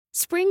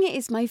Spring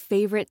is my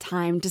favorite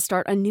time to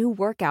start a new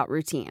workout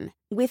routine.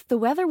 With the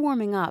weather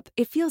warming up,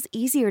 it feels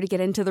easier to get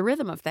into the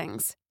rhythm of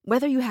things.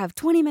 Whether you have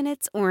 20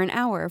 minutes or an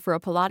hour for a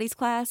Pilates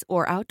class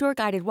or outdoor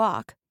guided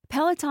walk,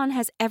 Peloton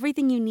has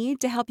everything you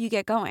need to help you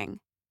get going.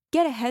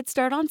 Get a head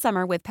start on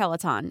summer with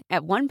Peloton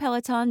at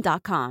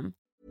onepeloton.com.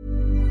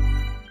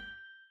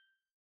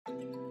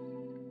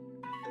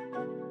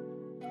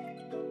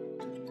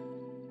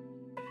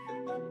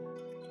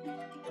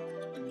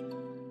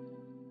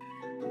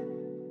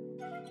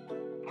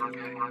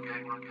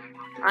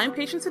 I'm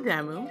Patience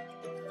Adamu.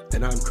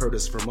 And I'm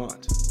Curtis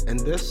Vermont. And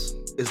this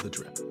is The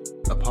Drip,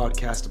 a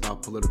podcast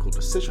about political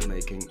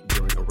decision-making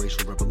during a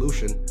racial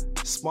revolution,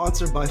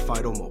 sponsored by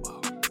Fido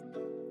Mobile.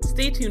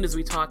 Stay tuned as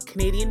we talk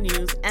Canadian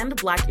news and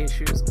Black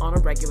issues on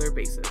a regular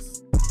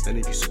basis. And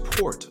if you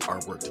support our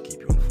work to keep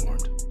you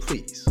informed,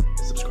 please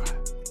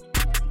subscribe.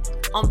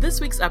 On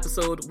this week's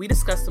episode, we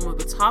discuss some of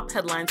the top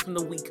headlines from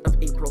the week of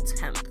April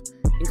 10th,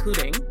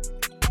 including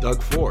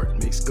Doug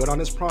Ford makes good on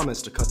his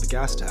promise to cut the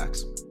gas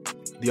tax,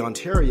 the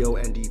Ontario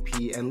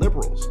NDP and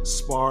Liberals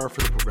spar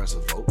for the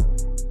progressive vote,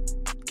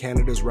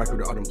 Canada's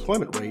record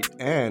unemployment rate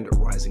and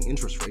rising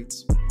interest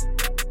rates,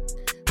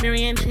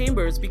 Marianne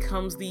Chambers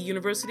becomes the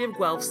University of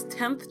Guelph's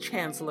 10th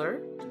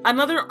Chancellor,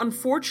 another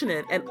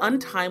unfortunate and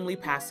untimely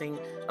passing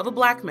of a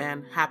Black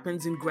man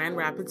happens in Grand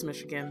Rapids,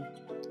 Michigan,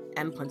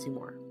 and plenty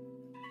more.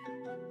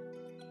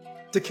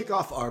 To kick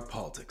off our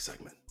politics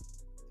segment,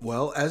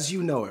 well, as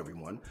you know,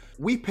 everyone,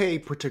 we pay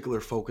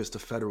particular focus to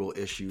federal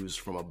issues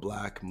from a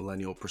Black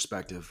millennial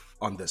perspective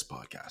on this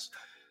podcast.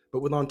 But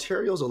with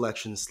Ontario's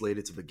election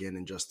slated to begin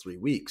in just 3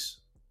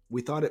 weeks,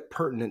 we thought it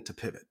pertinent to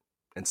pivot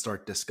and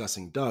start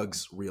discussing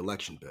Doug's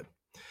re-election bid.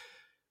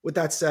 With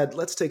that said,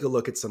 let's take a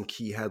look at some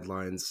key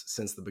headlines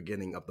since the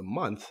beginning of the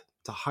month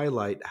to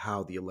highlight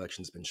how the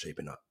election's been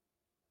shaping up.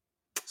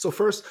 So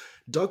first,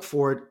 Doug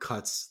Ford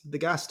cuts the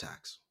gas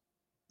tax.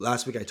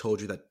 Last week, I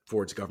told you that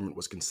Ford's government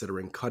was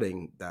considering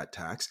cutting that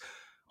tax.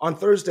 On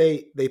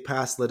Thursday, they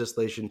passed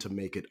legislation to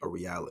make it a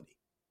reality.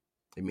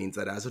 It means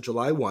that as of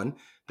July 1,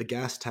 the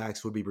gas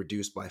tax would be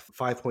reduced by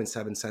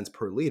 5.7 cents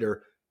per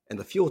liter and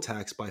the fuel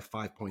tax by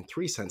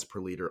 5.3 cents per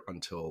liter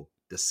until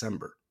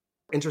December.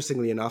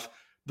 Interestingly enough,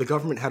 the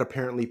government had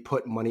apparently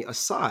put money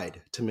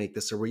aside to make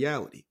this a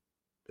reality.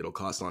 It'll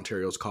cost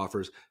Ontario's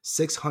coffers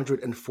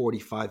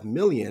 $645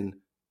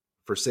 million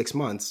for 6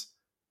 months,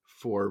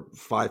 for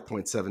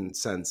 5.7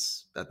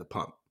 cents at the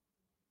pump.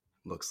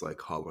 Looks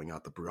like hollowing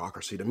out the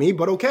bureaucracy to me,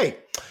 but okay.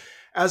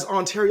 As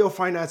Ontario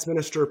Finance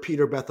Minister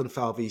Peter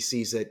Bethlenfalvy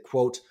sees it,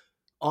 quote,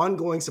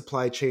 ongoing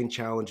supply chain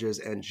challenges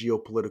and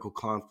geopolitical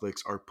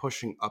conflicts are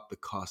pushing up the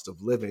cost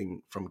of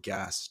living from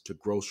gas to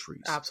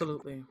groceries.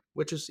 Absolutely.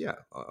 Which is,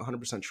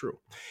 100% true.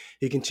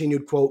 He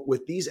continued, quote,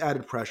 with these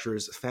added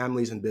pressures,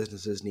 families and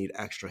businesses need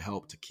extra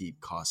help to keep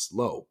costs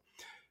low.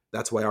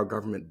 That's why our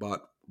government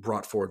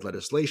brought forward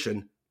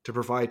legislation to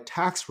provide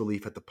tax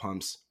relief at the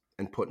pumps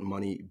and put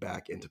money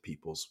back into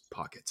people's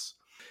pockets.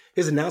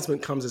 His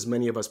announcement comes as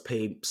many of us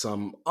pay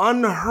some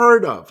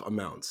unheard of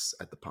amounts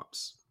at the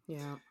pumps.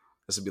 Yeah.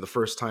 This would be the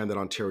first time that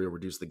Ontario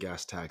reduced the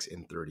gas tax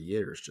in 30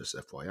 years, just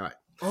FYI.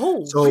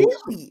 Oh, so,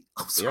 really?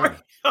 I'm sorry.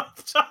 Yeah.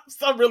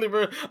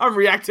 I'm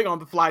reacting on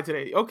the fly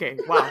today. Okay,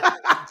 wow.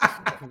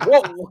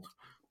 Whoa.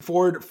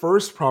 Ford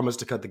first promised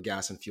to cut the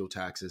gas and fuel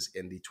taxes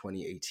in the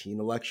 2018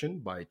 election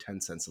by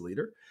 10 cents a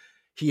liter.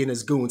 He and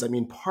his goons,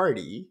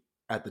 party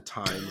at the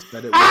time,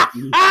 said it would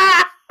be...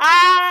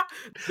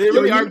 They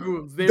really are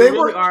goons. They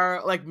really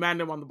are like man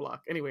on the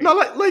block. Anyway. No,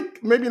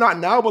 like maybe not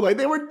now, but like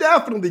they were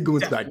definitely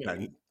goons back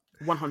then.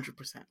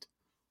 100%.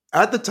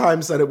 At the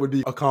time said it would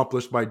be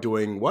accomplished by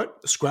doing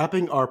what?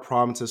 Scrapping our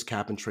province's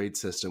cap and trade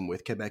system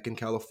with Quebec and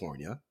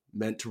California,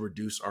 meant to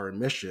reduce our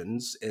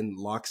emissions in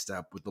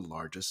lockstep with the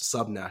largest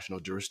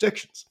subnational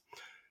jurisdictions.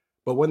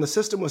 But when the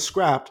system was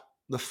scrapped,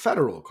 the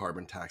federal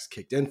carbon tax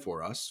kicked in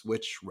for us,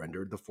 which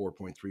rendered the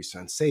 4.3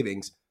 cent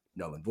savings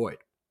null and void.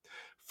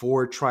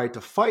 Ford tried to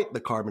fight the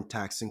carbon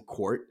tax in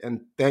court,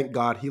 and thank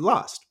God he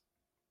lost.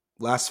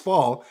 Last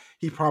fall,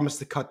 he promised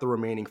to cut the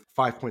remaining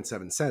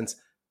 5.7 cents,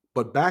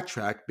 but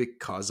backtracked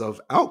because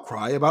of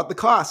outcry about the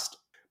cost.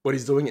 But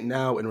he's doing it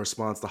now in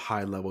response to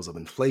high levels of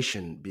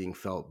inflation being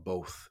felt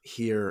both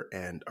here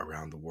and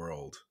around the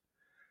world.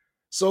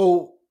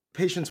 So,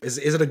 Patience, is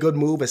it a good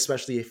move,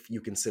 especially if you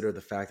consider the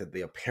fact that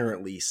they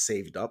apparently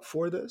saved up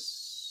for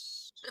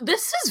this?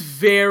 This is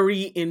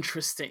very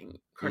interesting,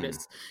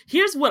 Curtis.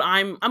 Here's what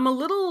I'm a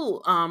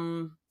little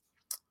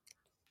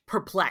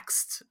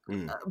perplexed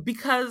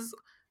because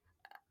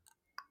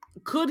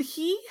could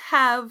he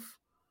have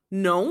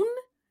known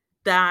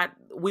that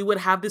we would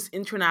have this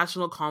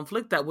international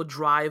conflict that would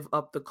drive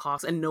up the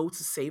cost and know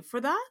to save for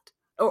that?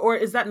 Or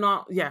is that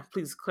not? Yeah,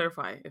 please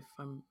clarify if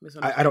I'm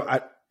misunderstanding.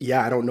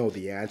 I don't know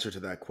the answer to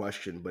that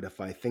question, but if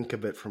I think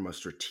of it from a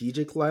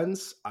strategic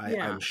lens,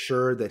 I'm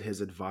sure that his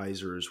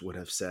advisors would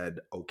have said,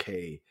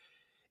 okay,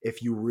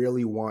 if you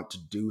really want to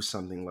do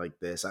something like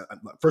this,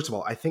 first of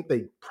all, I think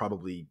they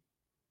probably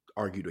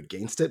argued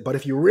against it. But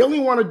if you really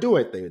want to do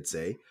it, they would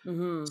say,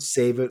 Mm-hmm.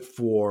 save it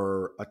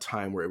for a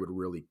time where it would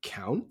really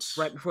count.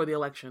 Right before the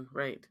election,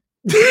 right?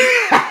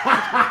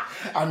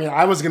 I mean,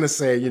 I was gonna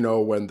say,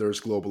 when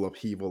there's global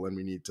upheaval and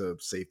we need to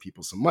save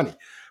people some money,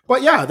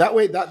 but yeah, that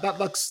way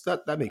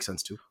that makes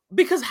sense too.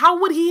 Because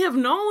how would he have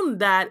known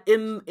that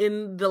in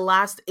the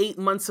last 8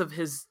 months of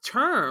his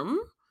term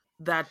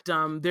that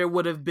there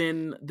would have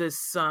been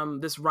this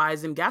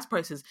rise in gas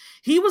prices?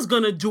 He was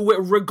gonna do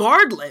it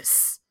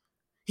regardless.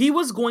 He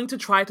was going to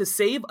try to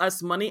save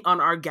us money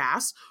on our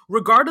gas,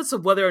 regardless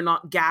of whether or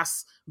not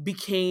gas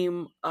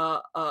became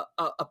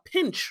a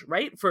pinch,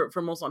 right?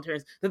 For most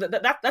Ontarians.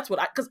 That's what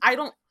because I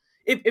don't.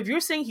 If you're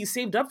saying he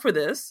saved up for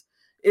this,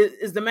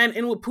 is the man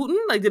in with Putin?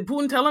 Like, did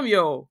Putin tell him,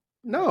 "Yo,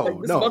 No,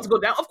 this is about to go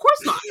down"? Of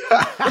course not.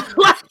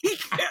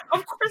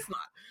 Of course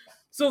not.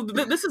 So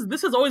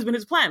this has always been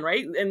his plan,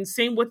 right? And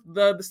same with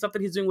the stuff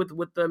that he's doing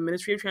with the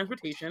Ministry of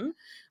Transportation,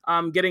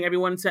 getting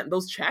everyone sent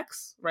those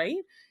checks, right?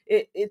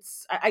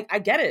 I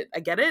get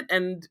it,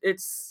 and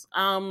it's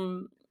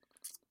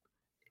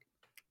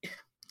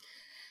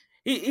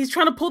he's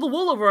trying to pull the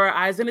wool over our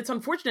eyes, and it's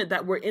unfortunate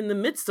that we're in the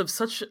midst of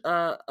such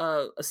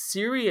a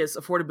serious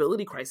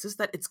affordability crisis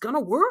that it's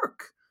gonna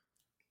work.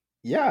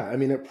 Yeah, I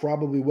mean, it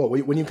probably will.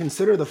 When you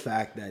consider the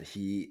fact that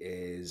he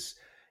is,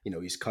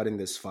 he's cutting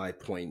this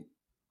 5.3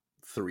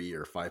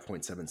 or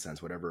 5.7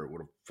 cents, whatever it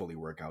would fully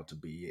work out to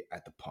be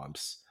at the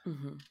pumps,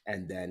 Mm-hmm.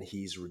 and then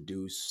he's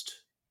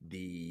reduced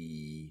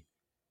the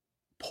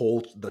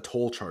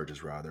toll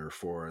charges rather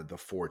for the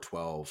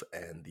 412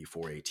 and the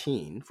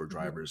 418 for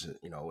drivers,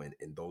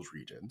 in those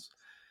regions.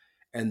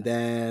 And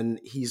then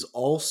he's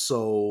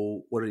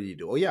also, what did he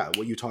do? Oh yeah,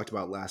 what you talked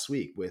about last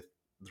week with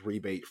the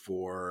rebate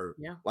for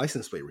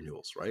license plate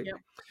renewals, right?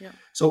 Yeah.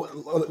 So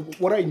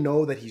what I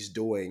know that he's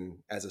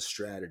doing as a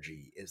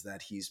strategy is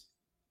that he's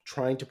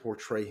trying to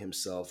portray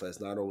himself as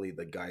not only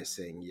the guy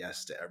saying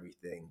yes to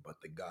everything,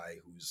 but the guy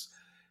who's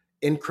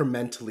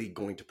incrementally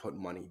going to put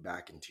money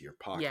back into your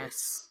pocket.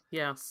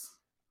 Yes.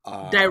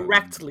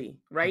 Directly,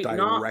 right? Directly.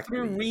 Not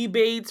through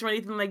rebates or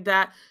anything like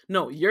that.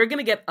 No, you're going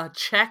to get a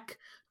check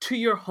to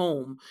your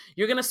home.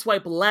 You're going to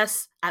swipe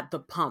less at the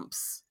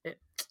pumps.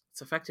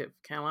 It's effective.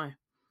 Can't lie.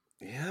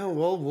 Yeah,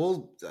 well,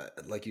 we'll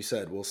like you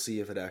said, we'll see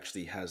if it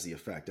actually has the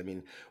effect. I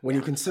mean, when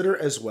you consider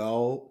as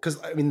well,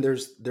 because I mean,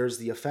 there's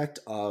the effect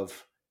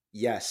of,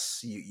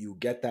 yes, you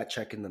get that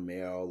check in the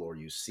mail, or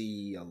you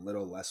see a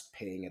little less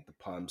paying at the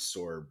pumps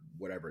or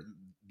whatever.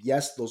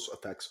 Yes, those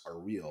effects are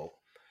real,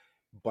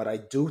 but I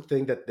do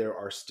think that there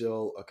are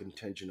still a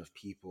contingent of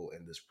people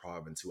in this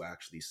province who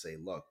actually say,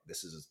 look,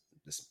 this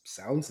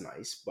sounds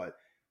nice, but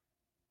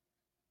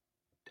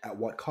at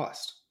what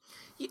cost?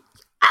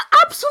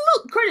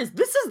 Absolute, Curtis.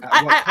 This is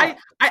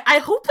I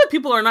hope that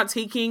people are not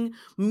taking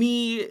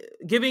me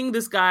giving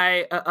this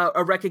guy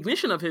a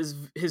recognition of his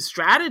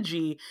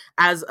strategy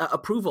as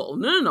approval.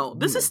 No.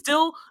 This is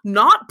still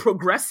not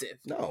progressive.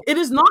 No, it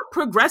is not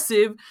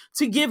progressive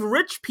to give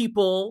rich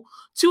people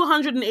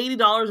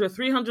 $280 or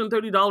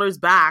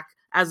 $330 back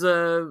as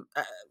a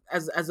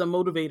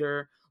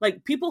motivator.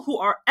 Like, people who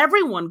are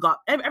everyone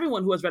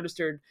who has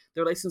registered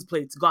their license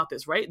plates got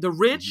this, right? The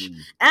rich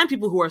and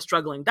people who are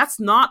struggling.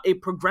 That's not a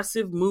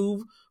progressive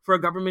move for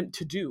a government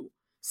to do.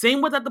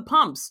 Same with at the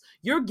pumps.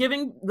 You're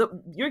giving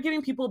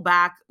people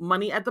back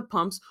money at the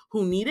pumps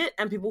who need it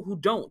and people who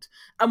don't.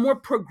 A more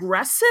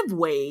progressive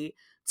way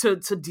to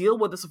deal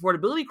with this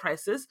affordability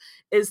crisis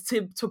is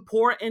to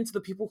pour into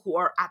the people who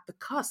are at the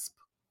cusp.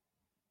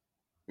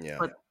 Yeah.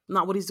 But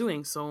not what he's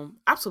doing. So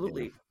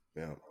absolutely.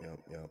 Yeah.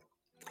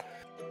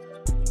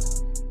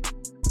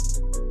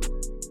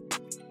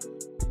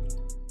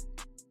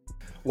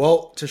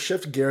 Well, to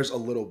shift gears a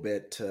little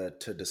bit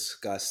to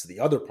discuss the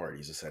other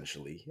parties,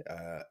 essentially,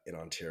 in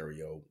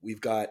Ontario,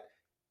 we've got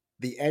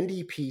the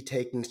NDP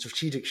taking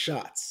strategic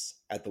shots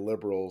at the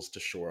Liberals to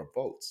shore up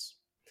votes.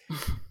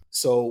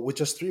 So with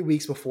just 3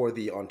 weeks before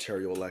the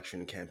Ontario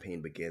election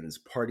campaign begins,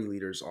 party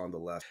leaders on the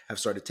left have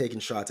started taking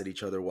shots at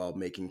each other while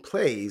making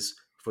plays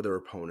for their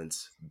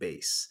opponent's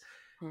base.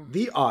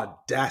 The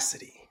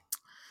audacity.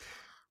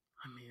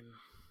 I mean,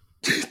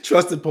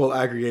 trusted poll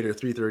aggregator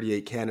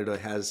 338 Canada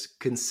has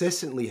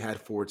consistently had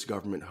Ford's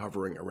government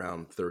hovering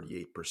around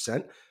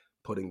 38%,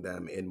 putting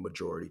them in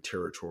majority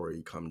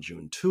territory come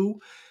June 2.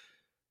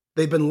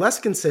 They've been less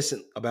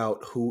consistent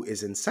about who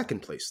is in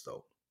second place,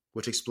 though,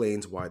 which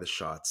explains why the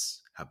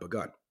shots have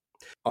begun.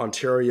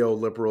 Ontario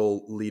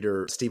Liberal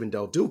leader Stephen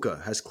Del Duca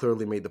has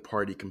clearly made the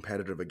party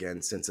competitive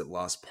again since it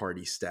lost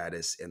party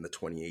status in the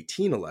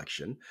 2018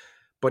 election,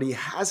 but he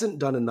hasn't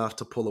done enough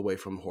to pull away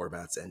from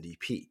Horwath's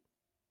NDP.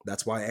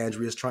 That's why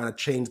Andrea is trying to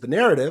change the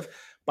narrative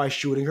by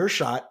shooting her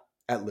shot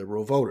at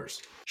Liberal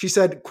voters. She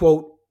said,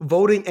 quote,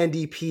 voting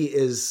NDP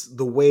is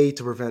the way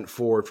to prevent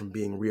Ford from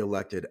being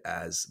reelected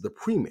as the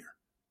premier.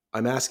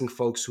 I'm asking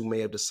folks who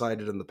may have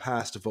decided in the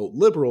past to vote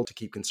Liberal to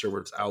keep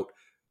Conservatives out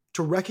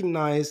to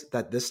recognize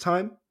that this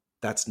time,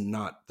 that's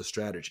not the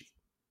strategy.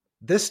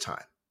 This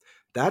time,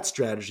 that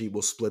strategy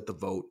will split the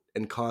vote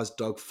and cause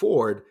Doug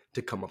Ford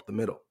to come up the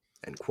middle,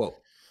 end quote.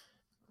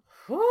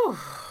 Whew.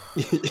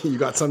 You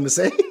got something to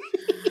say?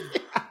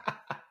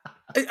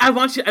 I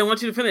want you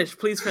to finish.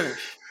 Please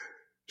finish.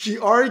 She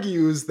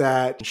argues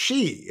that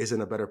she is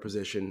in a better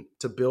position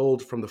to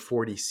build from the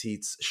 40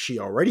 seats she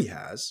already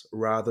has,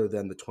 rather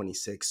than the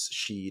 26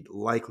 she'd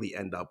likely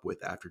end up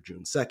with after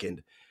June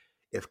 2nd,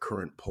 if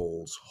current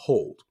polls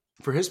hold.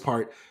 For his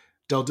part,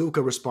 Del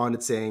Duca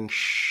responded saying,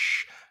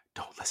 "Shh,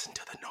 don't listen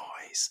to the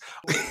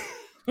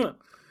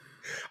noise."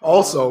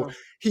 Also,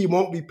 he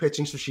won't be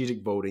pitching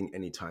strategic voting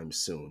anytime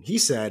soon. He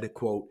said,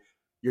 quote,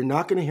 "You're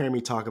not going to hear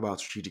me talk about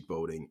strategic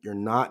voting. You're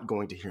not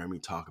going to hear me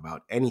talk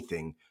about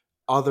anything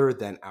other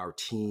than our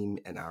team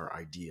and our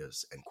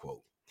ideas," end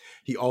quote.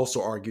 He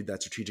also argued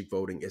that strategic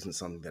voting isn't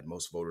something that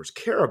most voters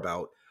care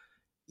about,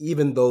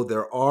 even though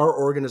there are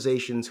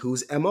organizations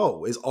whose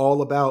MO is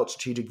all about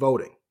strategic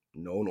voting.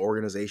 Known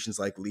organizations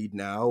like Lead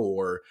Now,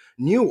 or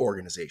new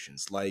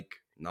organizations like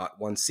Not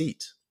One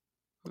Seat.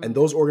 And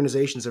those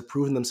organizations have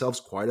proven themselves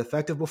quite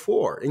effective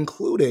before,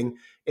 including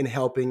in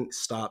helping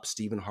stop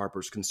Stephen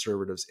Harper's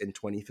Conservatives in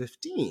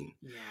 2015.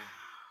 Yeah.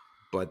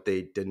 But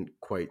they didn't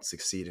quite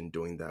succeed in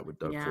doing that with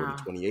Doug Ford in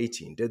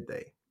 2018, did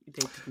they?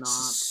 They did not.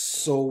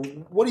 So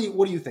what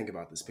do you think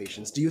about this,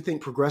 Patience? Do you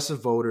think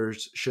progressive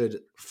voters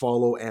should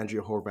follow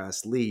Andrea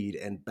Horwath's lead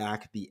and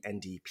back the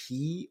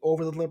NDP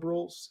over the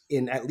Liberals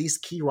in at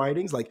least key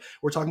ridings? Like,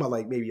 we're talking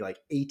about maybe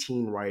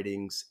 18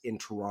 ridings in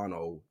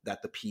Toronto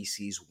that the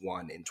PCs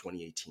won in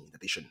 2018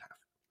 that they shouldn't have.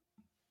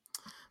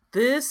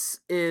 This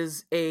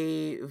is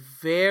a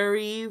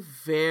very,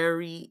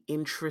 very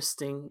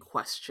interesting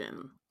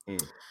question.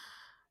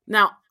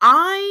 Now,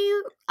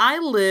 I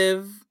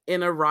live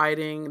in a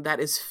riding that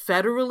is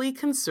federally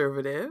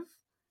conservative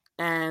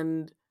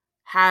and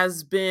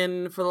has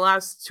been, for the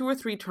last 2 or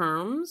 3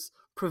 terms,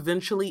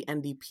 provincially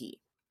NDP.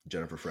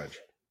 Jennifer French.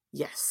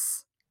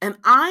 Yes. And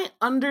I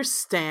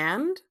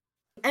understand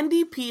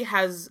NDP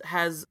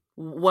has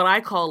what I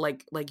call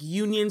like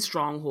union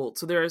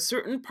strongholds. So there are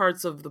certain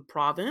parts of the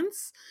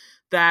province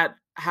that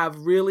have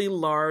really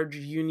large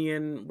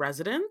union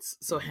residents.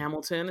 So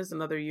Hamilton is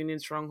another union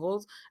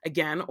stronghold.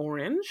 Again,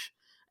 orange.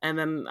 And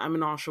then I'm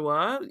in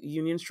Oshawa,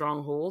 union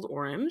stronghold,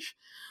 orange.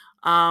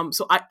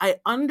 So I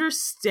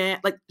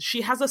understand,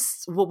 she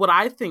has what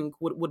I think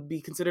would be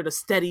considered a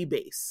steady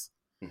base.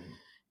 Mm-hmm.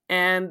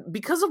 And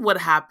because of what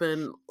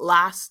happened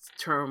last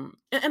term,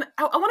 and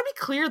I want to be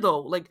clear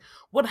though,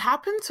 what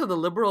happened to the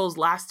Liberals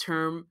last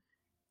term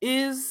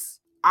is,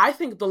 I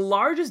think, the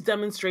largest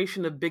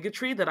demonstration of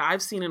bigotry that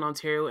I've seen in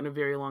Ontario in a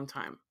very long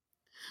time.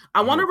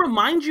 I want to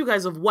remind you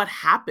guys of what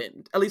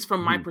happened, at least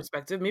from my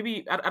perspective.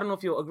 Maybe, I don't know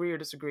if you'll agree or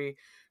disagree,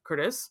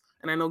 Curtis.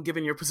 And I know,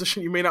 given your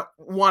position, you may not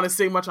want to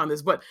say much on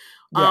this, but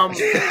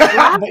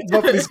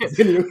please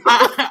continue.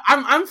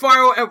 I'm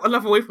far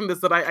enough away from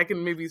this that I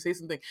can maybe say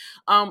something.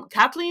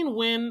 Kathleen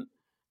Wynne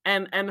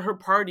and her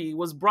party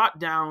was brought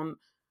down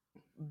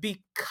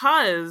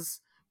because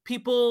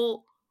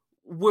people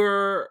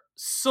were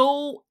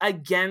so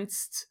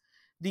against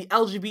the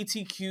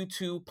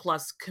LGBTQ2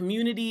 plus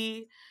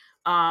community,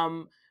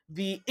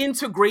 the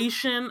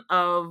integration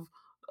of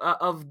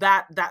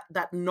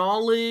that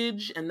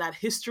knowledge and that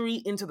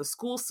history into the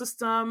school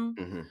system.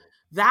 Mm-hmm.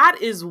 That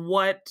is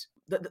what,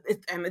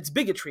 and it's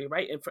bigotry,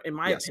 right? In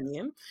my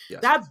opinion,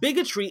 that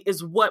bigotry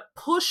is what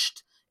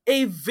pushed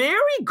a very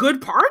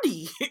good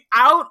party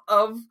out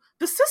of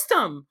the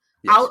system,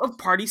 out of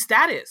party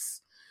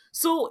status.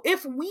 So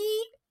if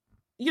we,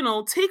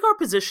 take our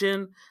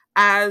position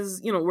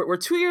as, we're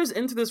 2 years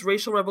into this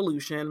racial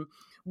revolution,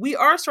 we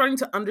are starting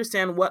to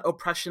understand what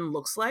oppression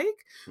looks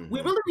like. Mm-hmm.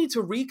 We really need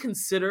to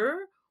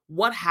reconsider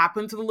what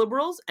happened to the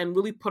Liberals and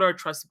really put our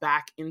trust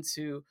back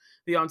into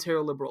the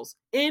Ontario Liberals,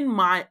 in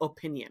my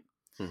opinion.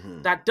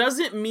 Mm-hmm. That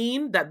doesn't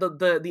mean that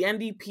the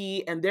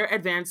NDP and their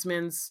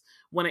advancements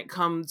when it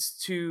comes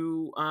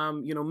to,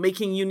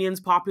 making unions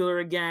popular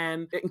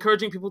again,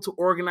 encouraging people to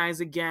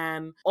organize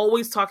again,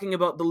 always talking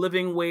about the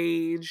living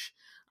wage,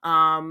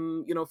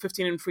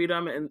 15 in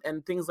freedom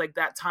and things like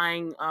that,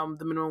 tying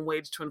the minimum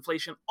wage to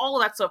inflation, all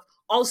of that stuff,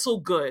 also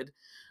good.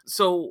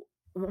 So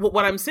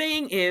what I'm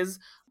saying is,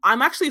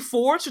 I'm actually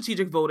for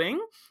strategic voting,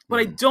 but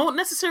I don't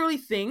necessarily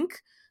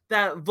think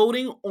that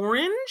voting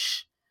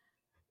orange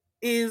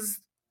is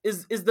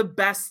the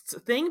best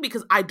thing,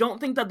 because I don't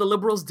think that the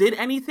Liberals did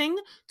anything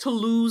to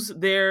lose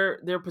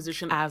their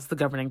position as the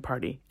governing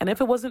party. And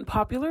if it wasn't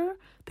popular,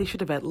 they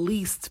should have at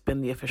least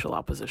been the official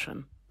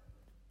opposition.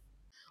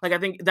 I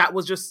think that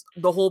was just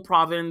the whole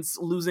province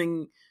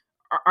losing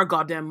our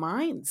goddamn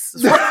minds.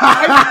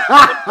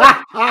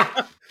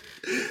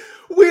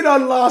 We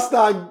done lost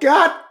our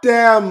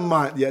goddamn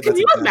mind. Yeah, can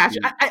you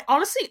imagine? I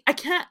honestly, I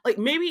can't.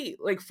 Maybe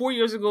 4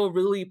 years ago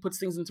really puts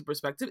things into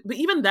perspective. But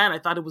even then, I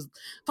thought it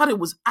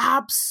was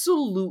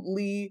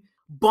absolutely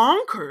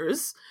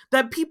bonkers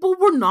that people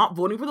were not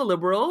voting for the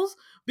Liberals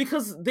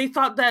because they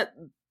thought that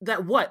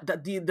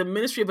the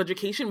Ministry of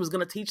Education was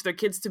going to teach their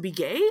kids to be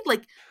gay.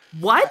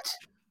 What?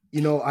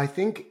 I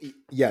think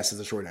yes is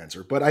a short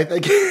answer, but I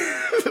think,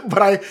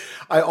 but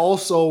I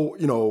also,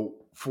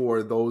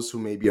 for those who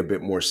may be a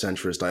bit more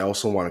centrist, I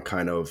also want to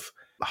kind of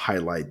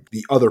highlight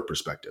the other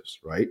perspectives,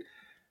 right?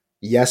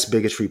 Yes,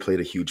 bigotry played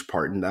a huge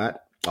part in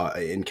that,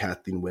 in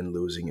Kathleen Wynne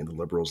losing and the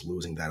Liberals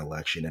losing that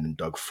election, and in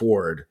Doug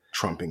Ford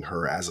trumping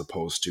her as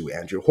opposed to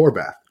Andrea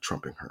Horwath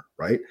trumping her,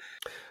 right?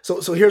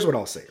 So here's what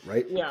I'll say,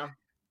 right? Yeah.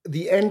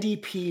 The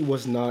NDP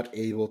was not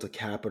able to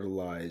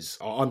capitalize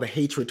on the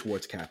hatred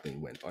towards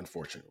Kathleen Wynne,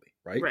 unfortunately,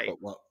 right? Right.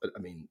 But, well, I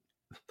mean,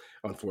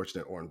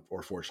 unfortunate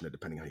or fortunate,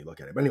 depending on how you look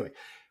at it. But anyway,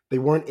 they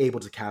weren't able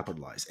to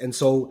capitalize. And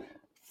so,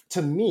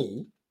 to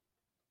me,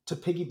 to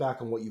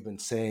piggyback on what you've been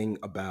saying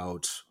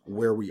about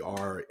where we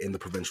are in the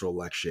provincial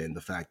election,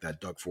 the fact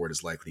that Doug Ford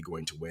is likely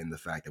going to win, the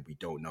fact that we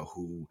don't know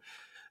who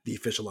the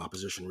official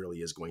opposition really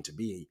is going to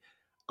be.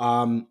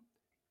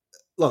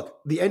 Look,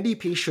 the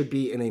NDP should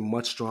be in a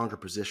much stronger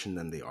position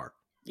than they are.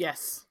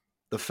 Yes.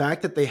 The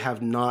fact that they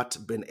have not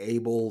been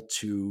able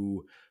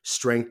to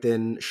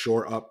strengthen,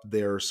 shore up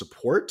their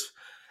support,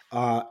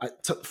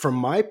 from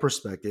my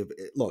perspective,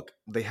 look,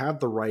 they have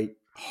the right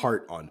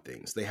heart on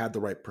things. They have the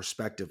right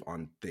perspective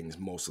on things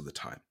most of the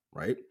time,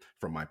 right?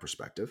 From my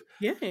perspective.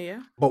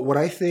 Yeah. But what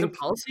I Good think,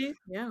 policy.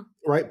 Yeah.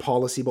 right,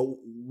 policy, but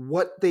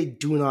what they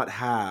do not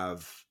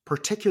have,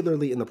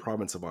 particularly in the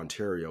province of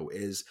Ontario,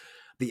 is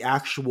the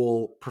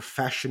actual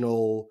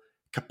professional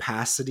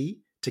capacity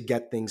to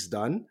get things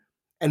done.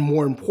 And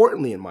more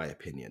importantly, in my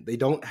opinion, they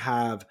don't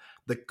have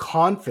the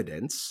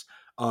confidence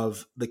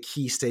of the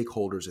key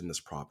stakeholders in this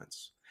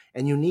province.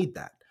 And you need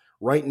that.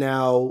 Right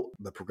now,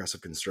 the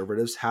Progressive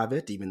Conservatives have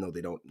it, even though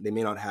they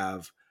may not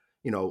have,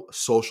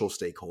 social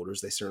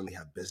stakeholders. They certainly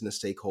have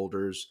business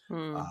stakeholders,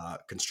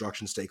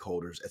 construction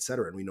stakeholders, et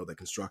cetera. And we know that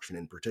construction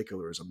in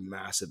particular is a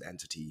massive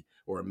entity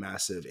or a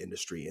massive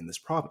industry in this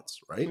province,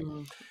 right?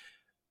 Mm-hmm.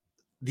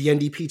 The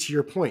NDP, to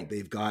your point,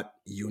 they've got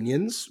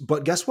unions,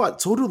 but guess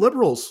what? So do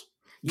Liberals.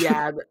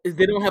 Yeah,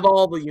 they don't have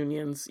all the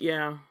unions.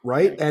 Yeah.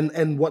 Right?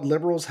 And what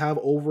Liberals have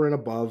over and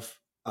above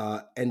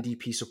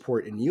NDP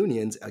support in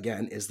unions,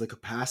 again, is the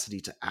capacity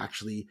to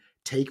actually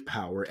take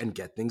power and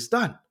get things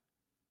done.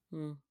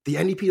 The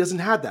NDP doesn't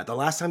have that. The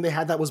last time they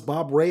had that was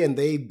Bob Rae, and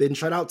they've been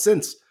shut out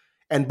since.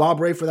 And Bob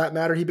Rae, for that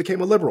matter, he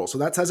became a Liberal. So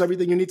that says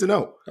everything you need to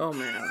know. Oh,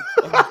 man.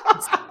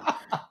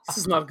 This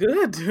is not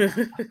good.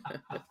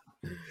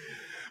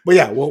 But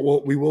yeah,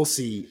 we will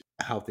see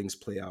how things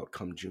play out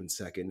come June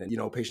 2nd.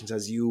 And, Patience,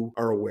 as you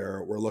are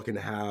aware, we're looking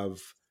to have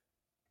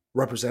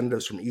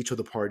representatives from each of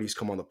the parties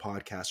come on the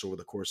podcast over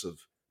the course of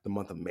the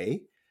month of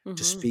May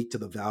to speak to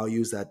the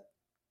values that,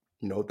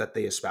 that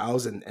they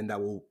espouse and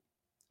that will,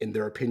 in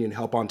their opinion,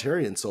 help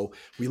Ontarians. So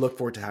we look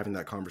forward to having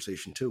that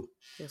conversation too.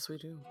 Yes, we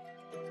do.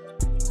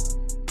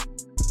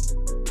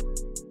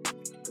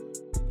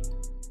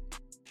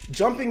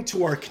 Jumping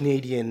to our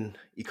Canadian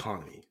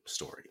economy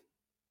story.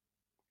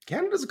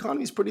 Canada's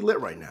economy is pretty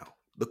lit right now.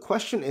 The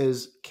question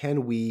is,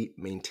 can we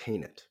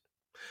maintain it?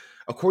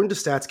 According to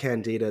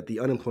StatsCan data, the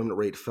unemployment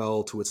rate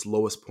fell to its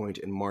lowest point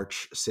in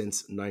March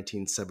since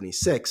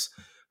 1976,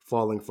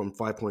 falling from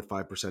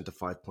 5.5% to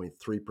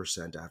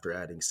 5.3% after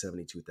adding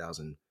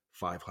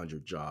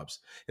 72,500 jobs.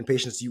 And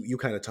Patience, you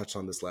kind of touched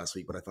on this last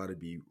week, but I thought it'd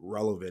be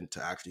relevant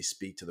to actually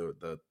speak to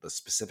the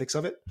specifics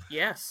of it.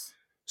 Yes.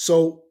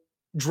 So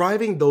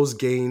driving those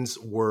gains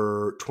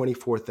were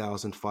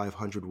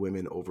 24,500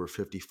 women over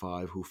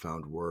 55 who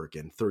found work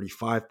and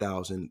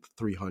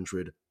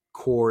 35,300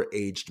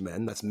 core-aged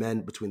men, that's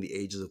men between the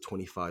ages of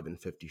 25 and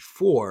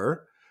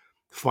 54,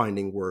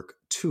 finding work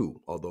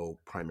too, although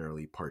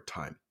primarily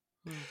part-time.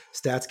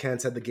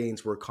 StatsCan said the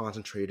gains were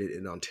concentrated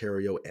in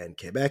Ontario and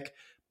Quebec,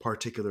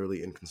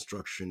 particularly in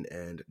construction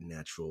and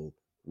natural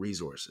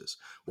resources.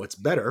 What's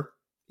better,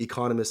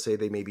 economists say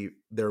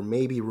there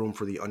may be room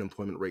for the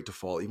unemployment rate to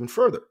fall even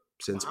further,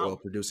 since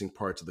oil-producing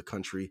parts of the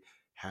country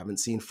haven't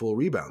seen full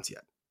rebounds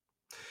yet.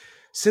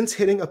 Since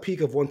hitting a peak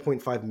of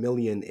 1.5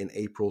 million in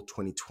April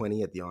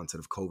 2020 at the onset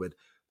of COVID,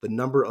 the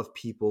number of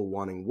people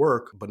wanting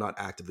work but not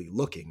actively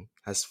looking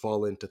has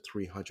fallen to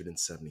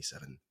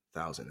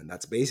 377,000. And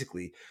that's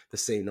basically the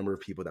same number of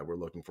people that were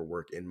looking for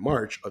work in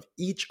March of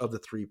each of the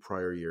 3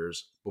 prior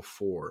years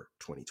before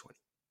 2020.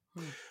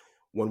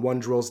 When one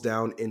drills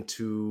down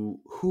into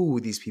who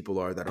these people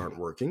are that aren't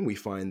working, we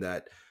find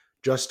that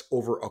just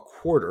over a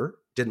quarter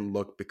didn't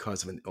look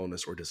because of an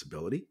illness or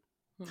disability.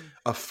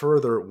 A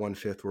further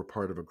 1/5 were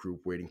part of a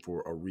group waiting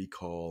for a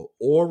recall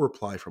or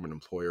reply from an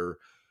employer,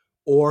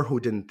 or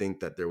who didn't think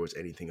that there was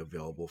anything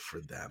available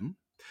for them,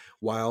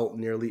 while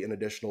nearly an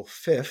additional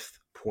 1/5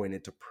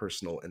 pointed to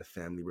personal and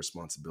family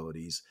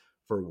responsibilities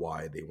for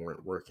why they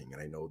weren't working. And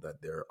I know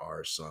that there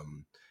are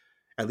some,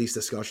 at least,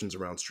 discussions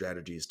around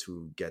strategies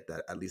to get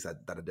that, at least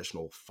that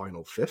additional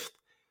final 1/5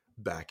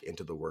 back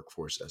into the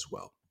workforce as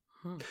well.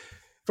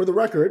 For the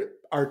record,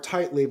 our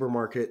tight labor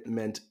market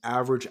meant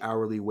average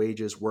hourly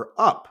wages were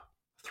up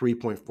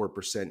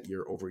 3.4%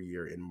 year over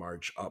year in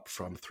March, up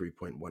from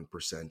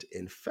 3.1%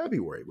 in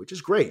February, which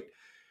is great.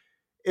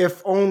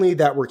 If only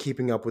that we're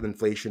keeping up with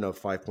inflation of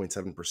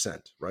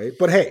 5.7%, right?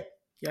 But hey,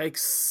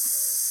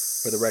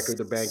 yikes. For the record,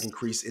 the bank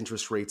increased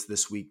interest rates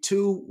this week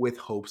too, with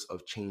hopes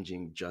of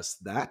changing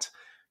just that.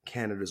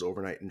 Canada's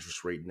overnight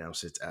interest rate now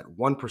sits at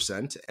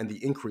 1%, and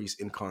the increase,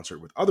 in concert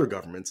with other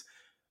governments,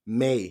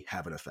 may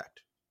have an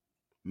effect.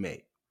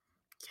 May.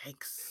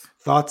 Yikes.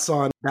 Thoughts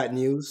on that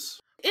news?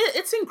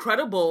 It's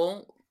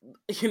incredible.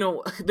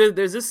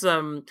 There's this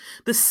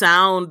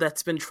sound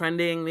that's been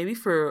trending maybe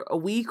for a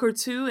week or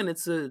two, and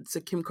it's a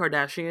Kim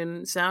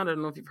Kardashian sound. I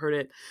don't know if you've heard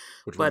it.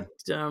 Which But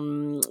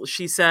one?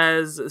 she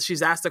says,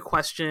 she's asked a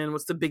question,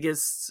 what's the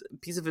biggest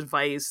piece of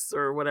advice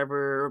or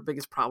whatever, or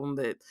biggest problem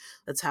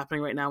that's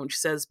happening right now? And she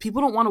says,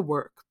 people don't want to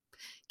work.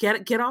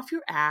 Get off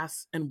your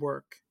ass and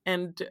work.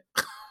 And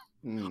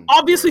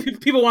obviously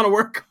people want to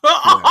work. Yeah.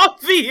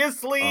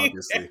 Obviously,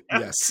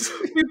 yes.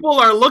 People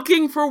are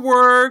looking for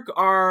work,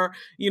 are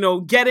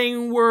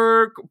getting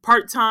work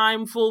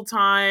part-time,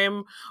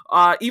 full-time,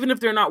 even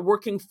if they're not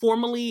working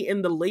formally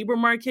in the labor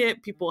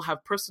market. People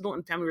have personal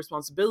and family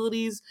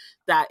responsibilities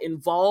that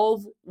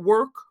involve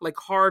work, like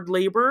hard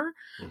labor.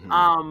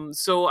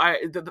 So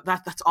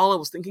that's all I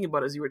was thinking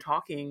about as you were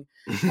talking,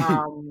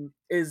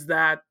 is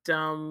that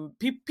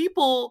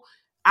people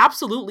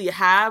absolutely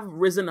have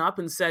risen up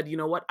and said, you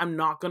know what, I'm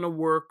not going to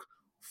work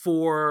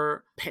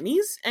for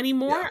pennies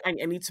anymore. I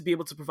need to be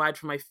able to provide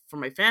for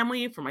my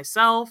family, for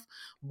myself.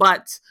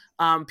 But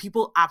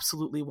people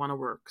absolutely want to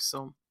work.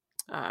 So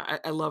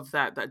I love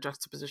that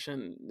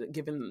juxtaposition,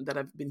 given that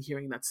I've been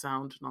hearing that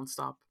sound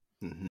nonstop.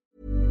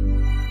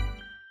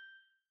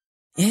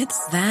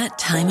 It's that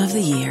time of the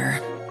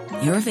year.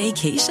 Your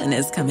vacation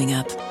is coming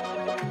up.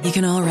 You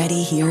can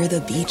already hear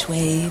the beach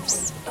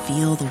waves,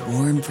 feel the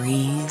warm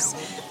breeze,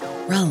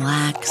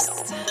 relax,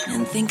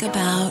 and think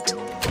about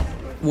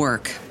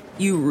work.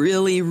 You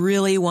really,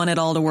 really want it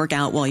all to work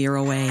out while you're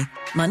away.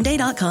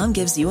 Monday.com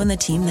gives you and the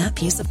team that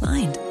peace of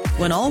mind.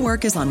 When all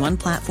work is on one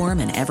platform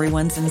and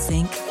everyone's in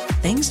sync,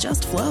 things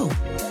just flow.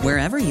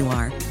 Wherever you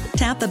are,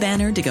 tap the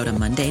banner to go to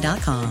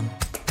Monday.com.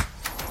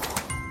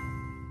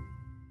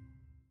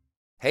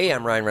 Hey,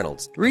 I'm Ryan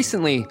Reynolds.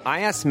 Recently,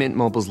 I asked Mint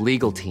Mobile's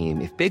legal team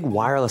if big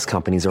wireless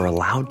companies are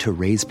allowed to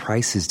raise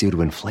prices due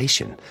to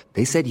inflation.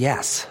 They said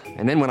yes.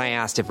 And then when I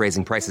asked if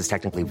raising prices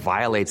technically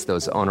violates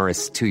those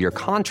onerous 2-year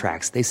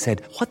contracts, they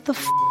said, "What the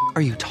f***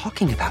 are you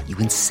talking about, you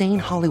insane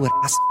Hollywood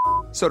ass?"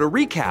 So to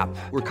recap,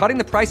 we're cutting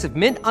the price of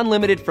Mint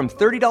Unlimited from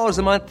 $30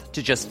 a month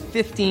to just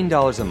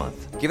 $15 a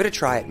month. Give it a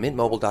try at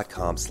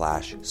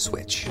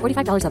mintmobile.com/switch.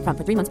 $45 up front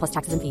for 3 months plus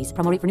taxes and fees.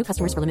 Promo rate for new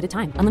customers for limited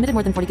time. Unlimited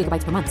more than 40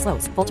 gigabytes per month.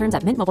 Slows full terms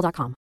at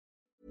mintmobile.com.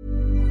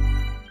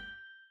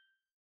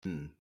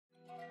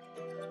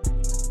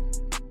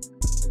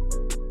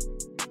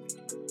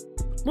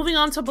 Moving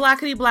on to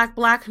Blackity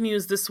Black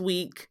news this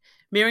week.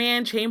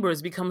 Marianne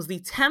Chambers becomes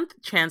the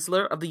 10th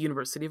Chancellor of the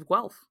University of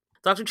Guelph.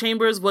 Dr.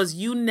 Chambers was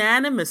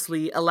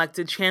unanimously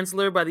elected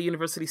Chancellor by the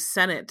University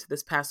Senate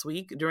this past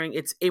week during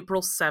its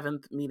April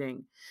 7th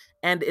meeting,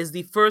 and is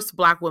the first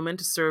Black woman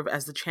to serve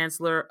as the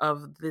Chancellor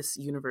of this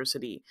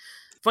university.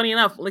 Funny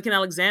enough, Lincoln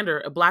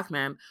Alexander, a Black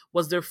man,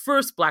 was their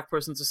first Black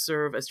person to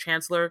serve as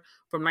Chancellor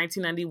from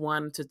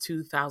 1991 to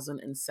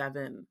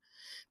 2007.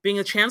 Being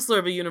a chancellor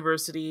of a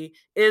university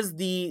is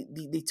the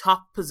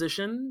top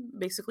position,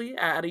 basically,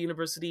 at a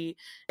university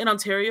in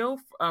Ontario,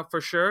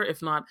 for sure,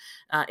 if not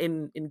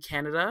in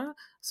Canada.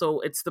 So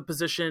it's the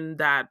position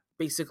that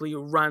basically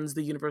runs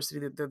the university.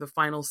 They're the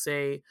final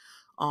say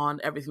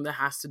on everything that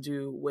has to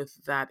do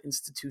with that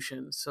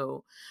institution.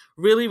 So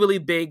really, really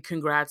big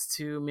congrats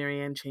to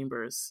Marianne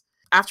Chambers.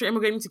 After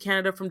immigrating to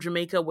Canada from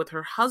Jamaica with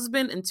her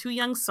husband and 2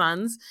 young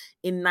sons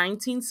in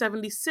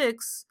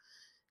 1976,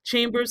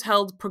 Chambers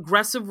held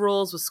progressive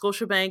roles with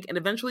Scotiabank and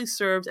eventually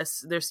served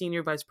as their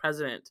senior vice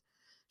president.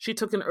 She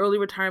took an early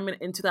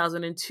retirement in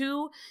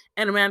 2002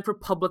 and ran for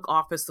public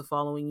office the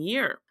following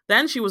year.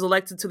 Then she was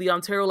elected to the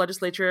Ontario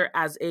legislature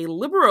as a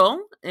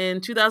Liberal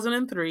in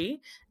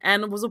 2003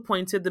 and was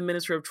appointed the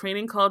Minister of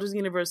Training, Colleges and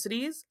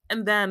Universities,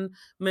 and then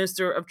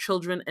Minister of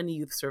Children and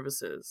Youth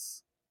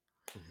Services.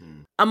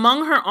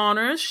 Among her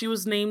honors, she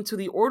was named to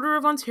the Order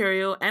of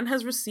Ontario and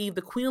has received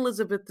the Queen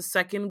Elizabeth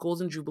II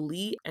Golden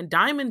Jubilee and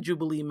Diamond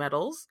Jubilee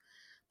medals,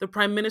 the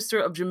Prime Minister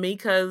of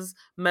Jamaica's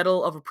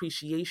Medal of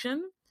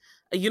Appreciation,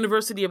 a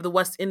University of the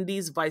West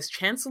Indies Vice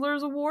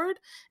Chancellor's Award,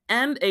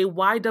 and a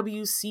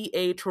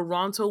YWCA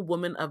Toronto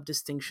Woman of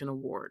Distinction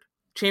Award.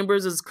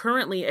 Chambers is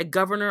currently a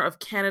governor of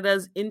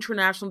Canada's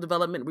International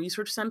Development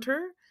Research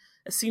Centre,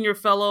 a senior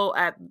fellow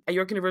at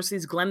York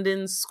University's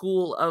Glendon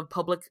School of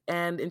Public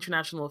and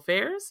International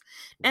Affairs,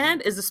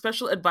 and is a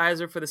special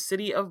advisor for the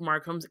City of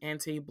Markham's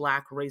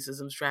anti-Black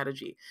racism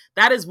strategy.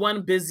 That is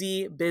one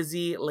busy,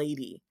 busy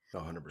lady.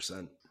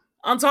 100%.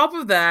 On top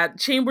of that,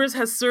 Chambers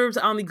has served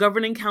on the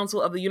governing council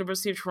of the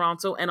University of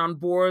Toronto and on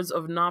boards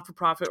of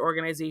not-for-profit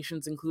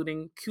organizations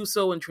including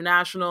CUSO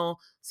International,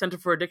 Center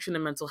for Addiction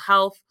and Mental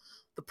Health,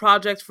 the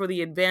Project for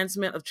the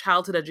Advancement of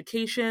Childhood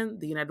Education,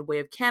 the United Way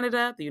of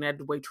Canada, the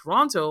United Way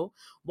Toronto,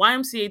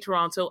 YMCA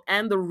Toronto,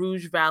 and the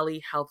Rouge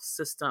Valley Health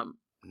System.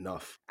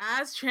 Enough.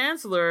 As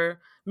Chancellor,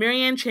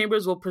 Marianne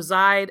Chambers will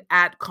preside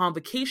at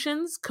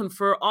convocations,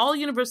 confer all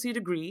university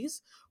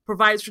degrees,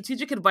 provide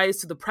strategic advice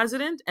to the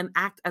president, and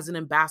act as an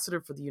ambassador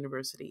for the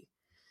university.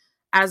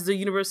 As the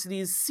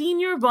university's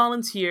senior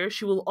volunteer,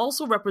 she will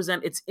also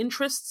represent its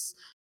interests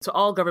to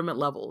all government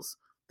levels.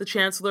 The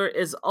Chancellor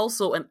is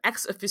also an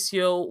ex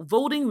officio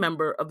voting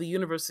member of the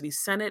University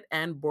Senate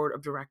and Board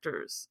of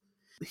Directors.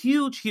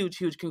 Huge, huge,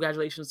 huge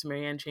congratulations to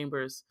Marianne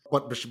Chambers.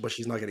 But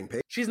she's not getting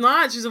paid. She's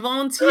not. She's a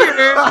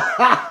volunteer.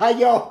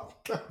 Yo.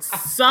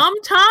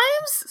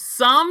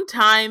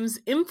 Sometimes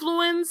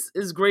influence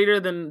is greater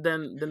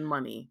than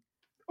money.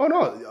 Oh no!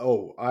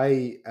 Oh,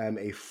 I am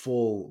a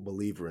full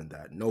believer in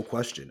that. No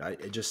question.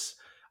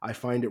 I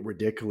find it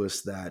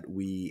ridiculous that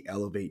we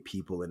elevate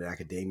people in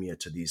academia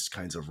to these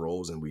kinds of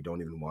roles and we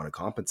don't even want to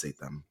compensate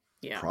them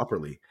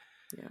properly.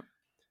 Yeah.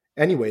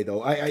 Anyway,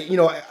 though,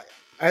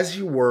 as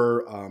you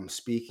were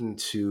speaking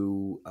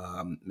to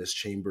Ms.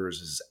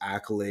 Chambers'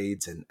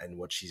 accolades and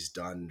what she's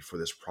done for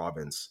this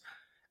province,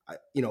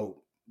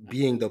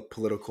 being the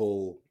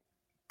political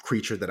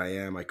creature that I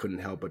am, I couldn't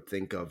help but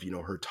think of,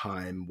 her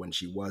time when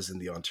she was in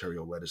the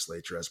Ontario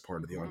legislature as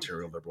part of the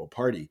Ontario Liberal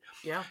Party.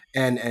 Yeah.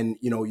 And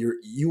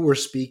you were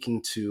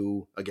speaking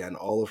to, again,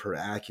 all of her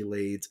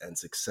accolades and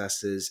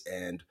successes,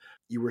 and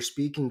you were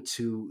speaking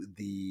to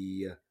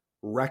the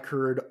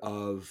record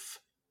of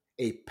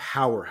a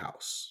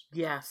powerhouse.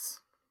 Yes.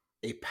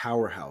 A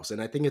powerhouse.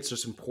 And I think it's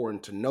just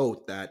important to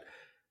note that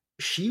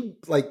she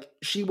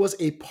was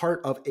a part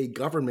of a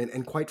government,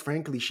 and quite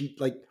frankly,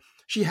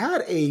 she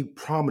had a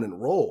prominent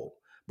role,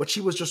 but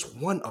she was just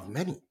one of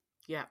many.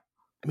 Yeah.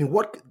 I mean,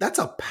 that's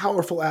a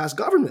powerful ass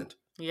government.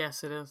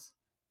 Yes, it is.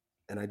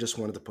 And I just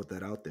wanted to put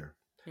that out there.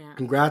 Yeah.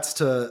 Congrats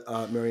to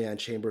Marianne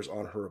Chambers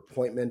on her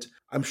appointment.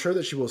 I'm sure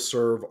that she will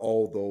serve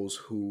all those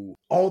who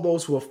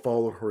have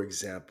followed her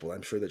example.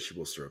 I'm sure that she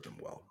will serve them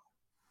well.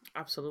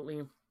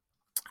 Absolutely.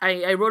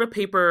 I wrote a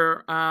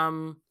paper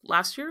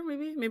last year,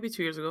 maybe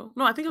 2 years ago.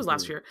 No, I think it was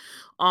last year,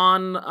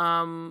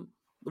 on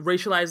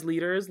racialized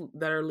leaders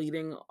that are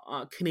leading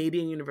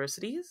Canadian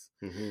universities,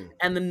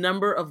 and the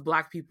number of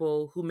Black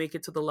people who make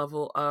it to the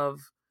level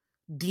of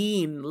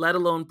dean, let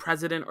alone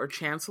president or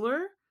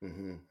chancellor,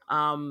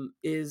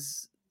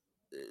 is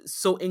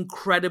so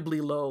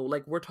incredibly low.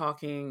 Like, we're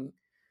talking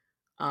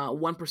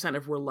 1%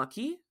 if we're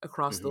lucky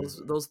across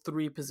those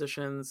three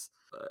positions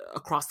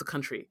across the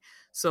country.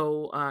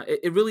 So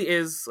it really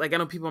is, like, I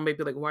know people may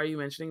be like, why are you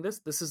mentioning this?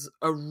 This is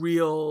a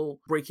real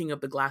breaking of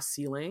the glass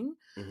ceiling,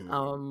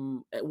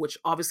 which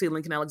obviously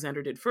Lincoln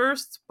Alexander did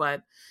first,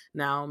 but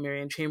now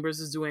Marianne Chambers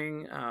is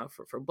doing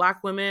for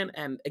Black women.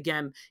 And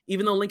again,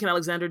 even though Lincoln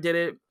Alexander did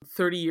it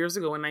 30 years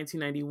ago in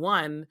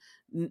 1991,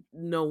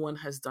 no one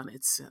has done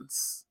it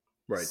since.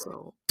 Right.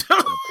 So.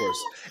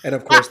 And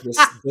of course,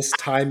 this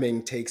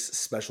timing takes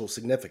special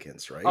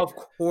significance, right? Of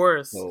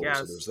course, yes.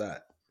 So there's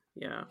that.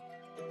 Yeah.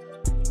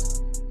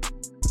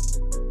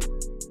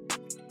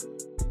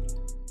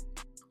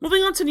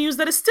 Moving on to news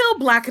that is still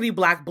blackety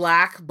black,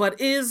 but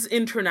is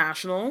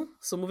international.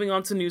 So moving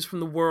on to news from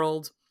the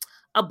world.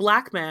 A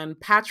Black man,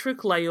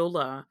 Patrick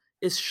Loyola,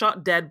 is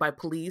shot dead by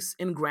police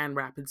in Grand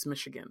Rapids,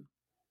 Michigan.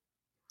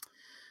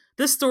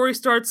 This story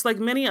starts like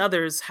many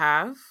others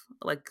have,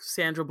 like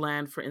Sandra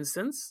Bland, for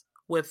instance,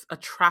 with a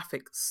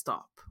traffic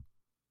stop.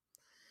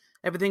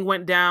 Everything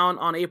went down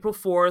on April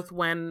 4th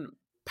when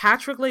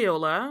Patrick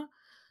Loyola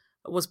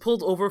was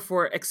pulled over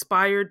for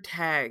expired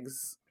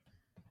tags.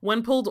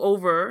 When pulled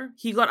over,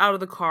 he got out of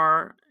the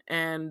car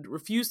and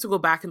refused to go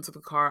back into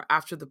the car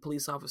after the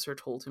police officer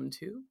told him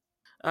to.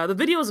 The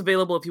video is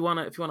available if you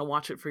want to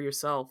watch it for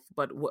yourself.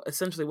 But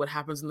essentially what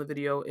happens in the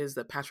video is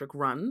that Patrick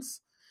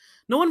runs.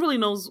 No one really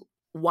knows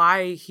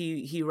why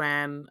he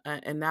ran,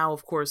 and now,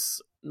 of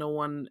course, no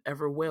one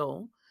ever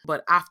will.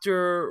 But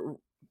after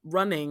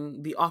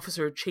running, the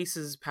officer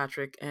chases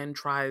Patrick and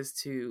tries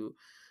to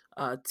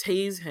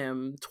tase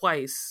him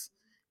twice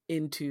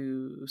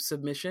into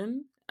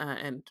submission,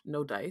 and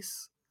no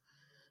dice.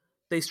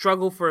 They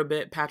struggle for a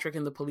bit, Patrick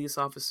and the police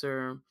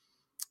officer,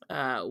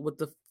 with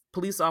the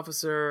police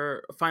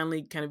officer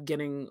finally kind of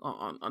getting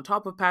on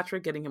top of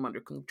Patrick, getting him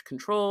under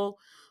control,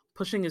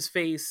 pushing his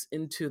face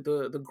into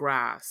the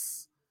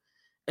grass.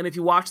 And if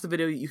you watch the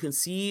video, you can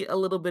see a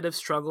little bit of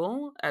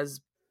struggle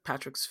as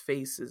Patrick's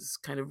face is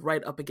kind of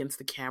right up against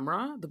the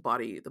camera, the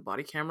body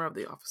camera of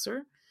the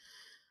officer.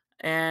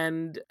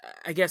 And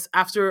I guess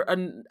after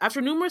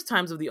numerous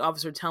times of the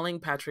officer telling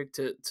Patrick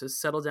to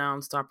settle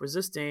down, stop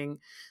resisting,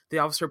 the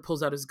officer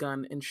pulls out his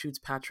gun and shoots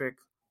Patrick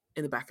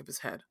in the back of his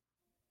head.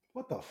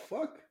 What the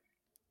fuck?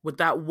 With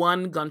that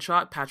one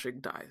gunshot,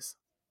 Patrick dies.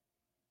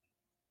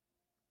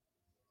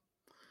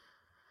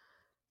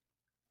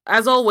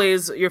 As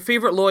always, your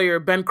favorite lawyer,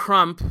 Ben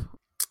Crump,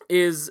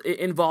 is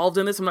involved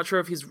in this. I'm not sure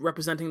if he's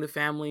representing the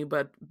family,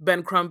 but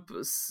Ben Crump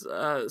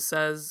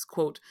says,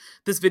 quote,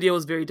 "This video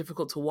is very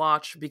difficult to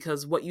watch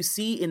because what you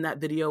see in that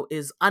video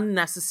is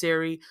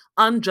unnecessary,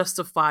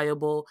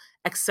 unjustifiable,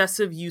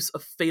 excessive use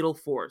of fatal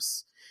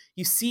force.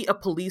 You see a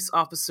police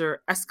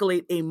officer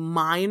escalate a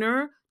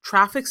minor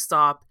traffic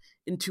stop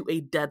into a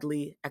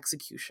deadly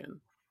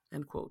execution,"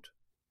 end quote.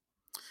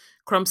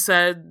 Crump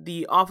said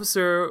the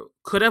officer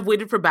could have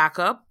waited for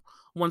backup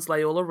once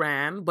Loyola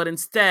ran, but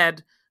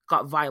instead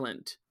got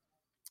violent.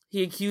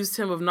 He accused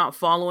him of not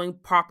following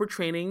proper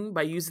training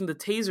by using the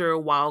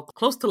taser while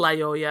close to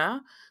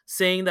Layoya,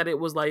 saying that it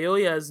was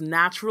Layoya's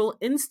natural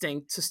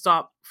instinct to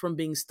stop from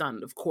being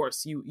stunned. Of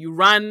course, you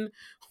run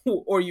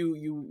or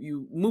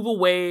you move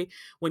away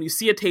when you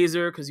see a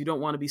taser because you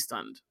don't want to be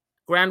stunned.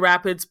 Grand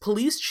Rapids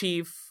Police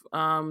Chief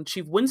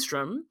Chief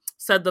Winstrom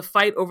said the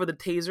fight over the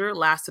taser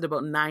lasted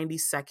about 90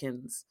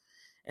 seconds.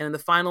 And in the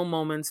final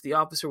moments, the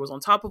officer was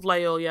on top of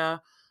Layoya,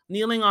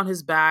 kneeling on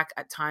his back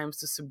at times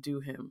to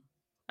subdue him.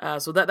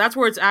 So that's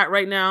where it's at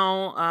right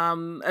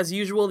now. As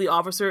usual, the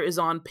officer is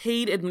on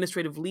paid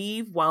administrative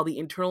leave while the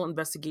internal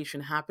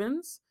investigation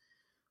happens.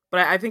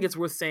 But I think it's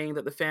worth saying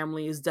that the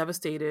family is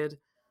devastated.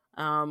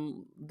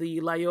 The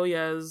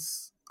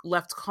Layoyas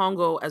left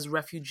Congo as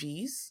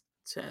refugees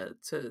to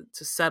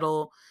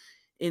settle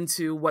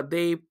into what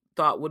they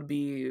thought would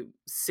be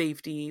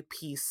safety,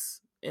 peace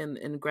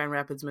in Grand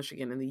Rapids,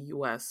 Michigan, in the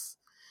U.S.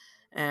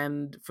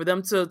 And for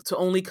them to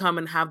only come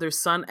and have their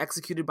son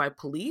executed by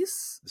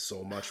police.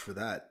 So much for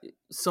that.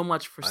 So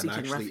much for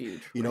seeking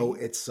refuge. You know,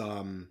 it's,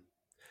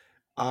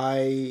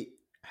 I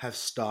have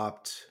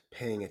stopped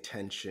paying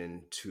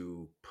attention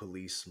to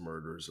police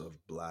murders of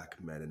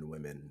Black men and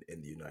women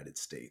in the United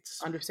States.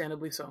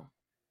 Understandably so.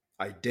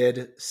 I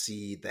did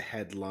see the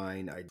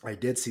headline. I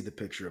did see the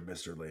picture of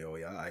Mr.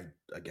 Layoya. I,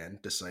 again,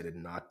 decided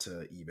not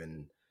to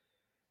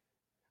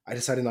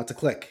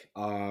click.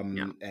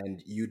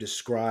 And you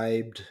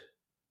described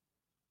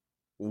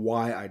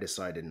why I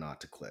decided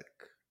not to click.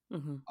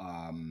 Mm-hmm.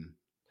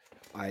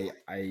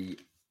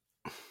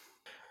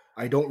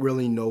 I don't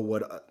really know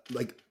what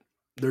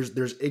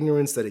there's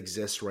ignorance that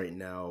exists right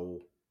now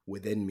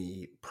within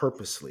me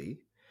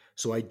purposely,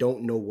 so I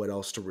don't know what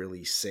else to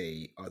really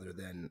say other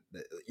than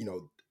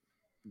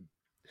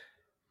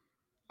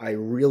I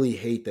really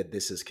hate that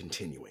this is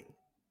continuing.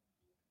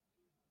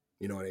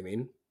 You know what I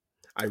mean?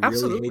 I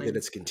really hate that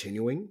it's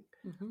continuing.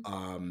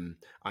 Mm-hmm.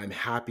 I'm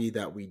happy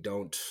that we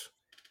don't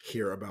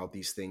hear about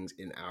these things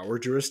in our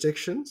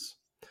jurisdictions,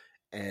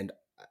 and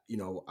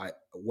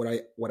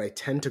what I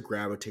tend to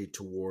gravitate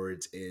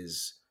towards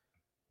is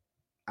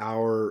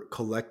our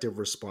collective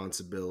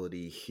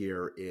responsibility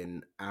here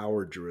in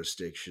our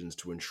jurisdictions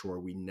to ensure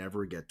we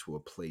never get to a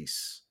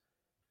place.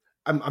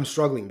 I'm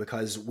struggling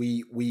because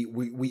we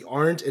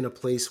aren't in a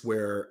place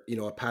where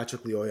a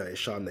Patrick Lyoya is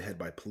shot in the head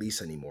by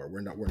police anymore.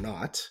 We're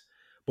not,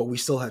 but we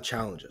still have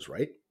challenges,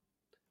 right?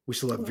 We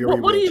still have very.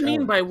 What do you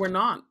mean by we're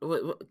not?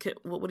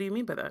 What do you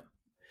mean by that?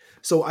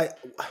 So let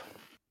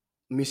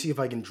me see if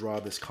I can draw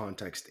this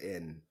context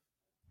in.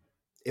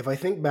 If I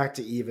think back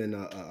to even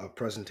a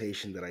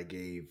presentation that I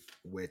gave,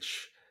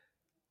 which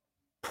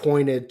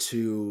pointed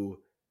to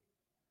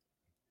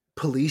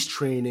police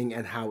training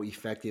and how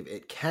effective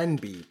it can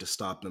be to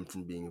stop them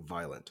from being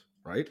violent,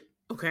 right?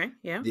 Okay,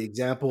 yeah. The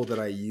example that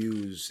I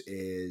use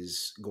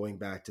is going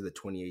back to the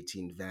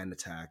 2018 van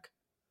attack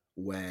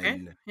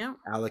when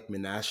Alec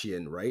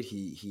Minassian, right?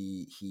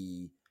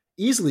 He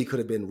easily could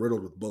have been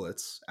riddled with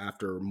bullets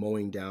after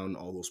mowing down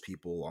all those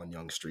people on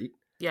Yonge Street.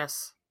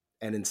 Yes.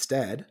 And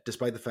instead,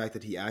 despite the fact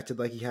that he acted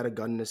like he had a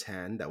gun in his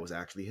hand that was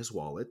actually his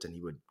wallet, and he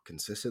would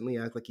consistently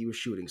act like he was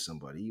shooting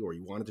somebody, or he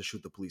wanted to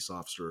shoot the police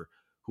officer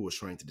who was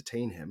trying to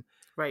detain him.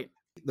 Right.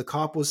 The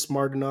cop was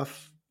smart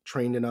enough,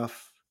 trained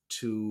enough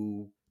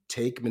to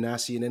take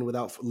Minassian in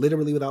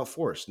literally without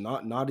force.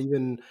 Not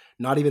even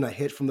a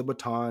hit from the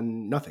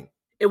baton, nothing.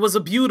 It was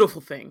a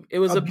beautiful thing. It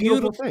was a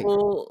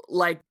beautiful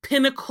like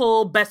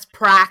pinnacle best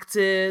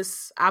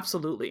practice.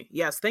 Absolutely.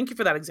 Yes. Thank you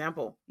for that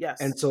example. Yes.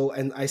 And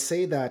I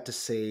say that to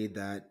say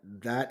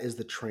that is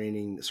the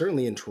training,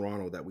 certainly in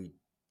Toronto,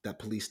 that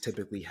police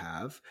typically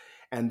have.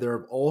 And there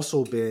have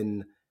also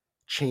been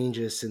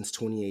changes since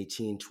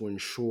 2018 to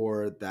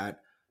ensure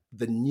that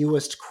the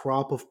newest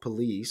crop of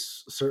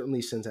police,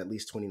 certainly since at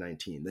least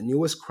 2019, the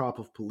newest crop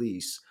of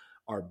police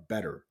are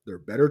better. They're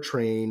better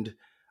trained.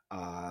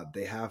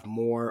 They have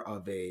more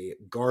of a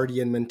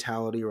guardian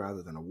mentality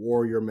rather than a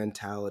warrior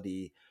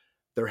mentality.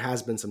 There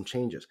has been some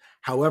changes.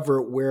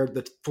 However, where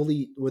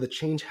the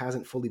change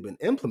hasn't fully been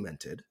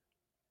implemented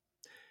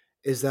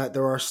is that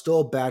there are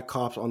still bad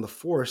cops on the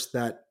force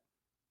that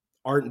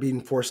aren't being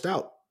forced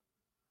out.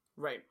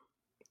 Right.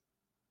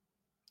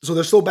 So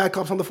there's still bad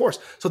cops on the force.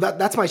 So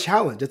that's my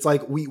challenge. It's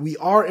like we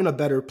are in a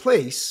better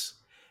place,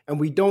 and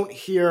we don't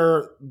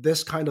hear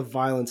this kind of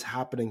violence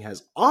happening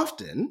as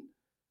often.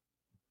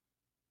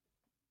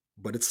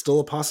 But it's still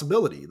a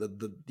possibility.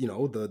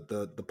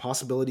 The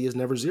possibility is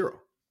never zero.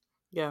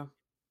 Yeah.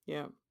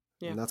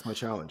 And that's my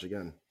challenge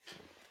again.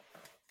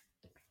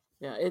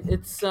 Yeah,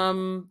 it's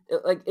to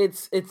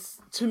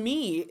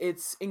me,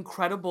 it's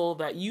incredible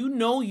that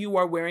you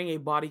are wearing a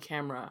body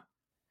camera.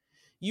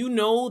 You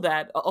know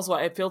that. Also,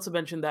 I failed to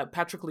mention that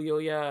Patrick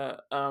Lyoya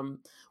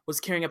was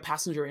carrying a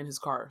passenger in his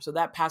car, so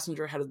that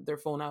passenger had their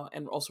phone out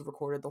and also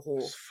recorded the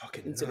whole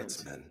incident.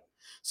 Nuts, man.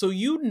 So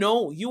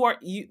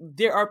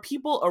there are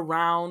people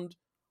around,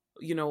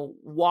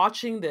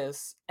 watching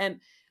this, and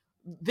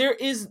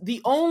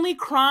the only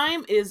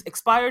crime is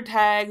expired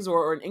tags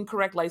or an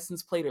incorrect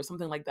license plate or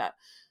something like that.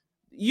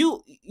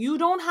 You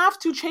don't have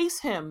to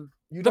chase him.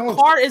 The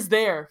car is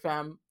there,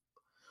 fam.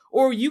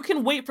 Or you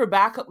can wait for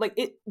backup. Like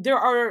there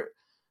are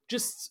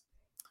just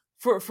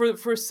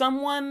for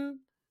someone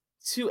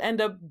to end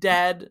up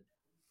dead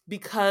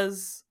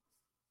because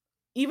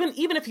even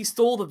if he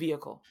stole the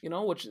vehicle,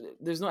 which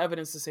there's no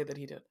evidence to say that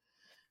he did.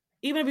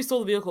 Even if he stole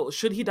the vehicle,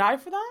 should he die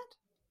for that?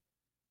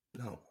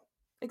 No.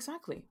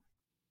 Exactly.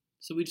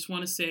 So we just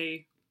want to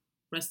say,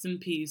 rest in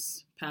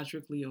peace,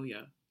 Patrick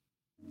Lyoya.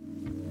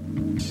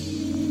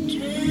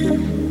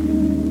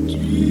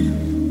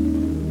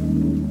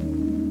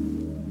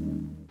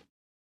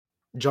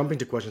 Jumping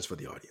to questions for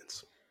the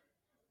audience.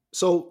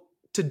 So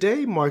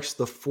today marks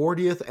the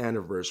 40th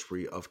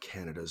anniversary of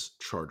Canada's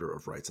Charter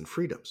of Rights and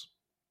Freedoms.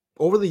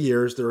 Over the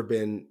years, there have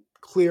been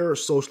clear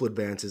social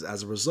advances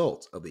as a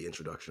result of the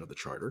introduction of the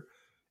Charter,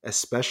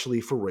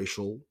 especially for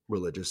racial,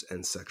 religious,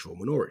 and sexual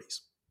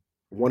minorities.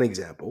 One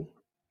example,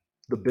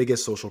 the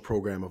biggest social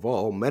program of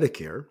all,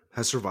 Medicare,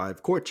 has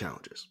survived court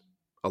challenges.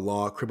 A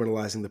law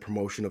criminalizing the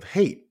promotion of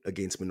hate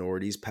against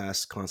minorities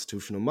passed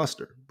constitutional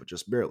muster, but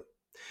just barely.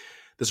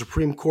 The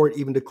Supreme Court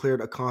even declared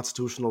a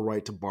constitutional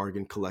right to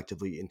bargain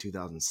collectively in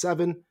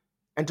 2007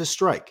 and to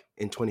strike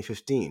in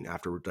 2015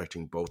 after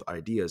rejecting both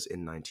ideas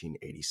in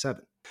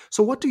 1987.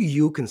 So what do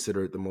you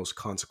consider the most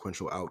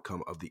consequential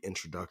outcome of the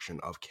introduction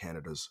of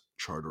Canada's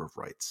Charter of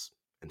Rights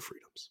and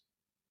Freedoms?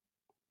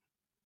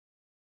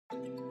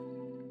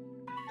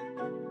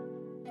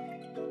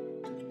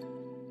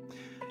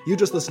 You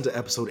just listened to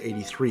episode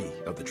 83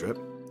 of The Drip,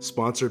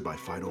 sponsored by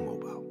Fido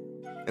Mobile.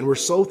 And we're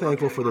so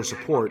thankful for their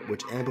support,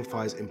 which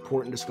amplifies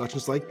important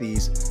discussions like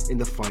these in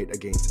the fight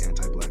against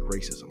anti-Black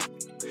racism.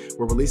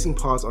 We're releasing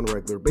pods on a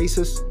regular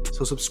basis,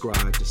 so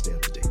subscribe to stay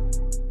up to date.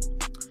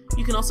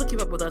 You can also keep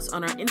up with us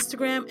on our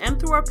Instagram and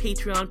through our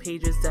Patreon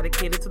pages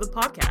dedicated to the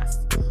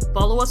podcast.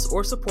 Follow us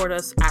or support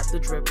us at The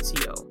Drip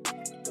TO.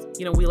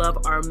 We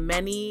love our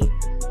many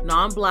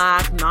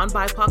non-Black,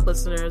 non-BIPOC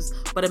listeners,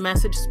 but a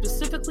message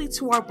specifically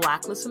to our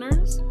Black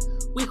listeners.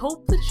 We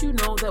hope that you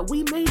know that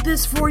we made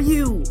this for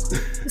you.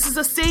 This is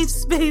a safe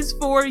space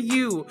for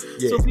you.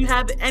 Yeah. So if you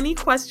have any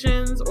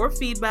questions or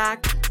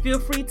feedback, feel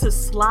free to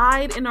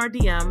slide in our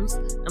DMs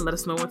and let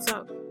us know what's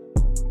up.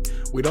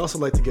 We'd also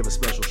like to give a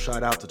special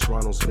shout out to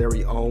Toronto's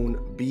very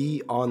own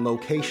Be On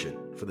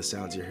Location for the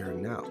sounds you're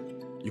hearing now.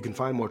 You can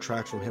find more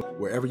tracks from him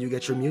wherever you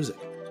get your music.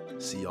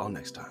 See y'all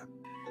next time.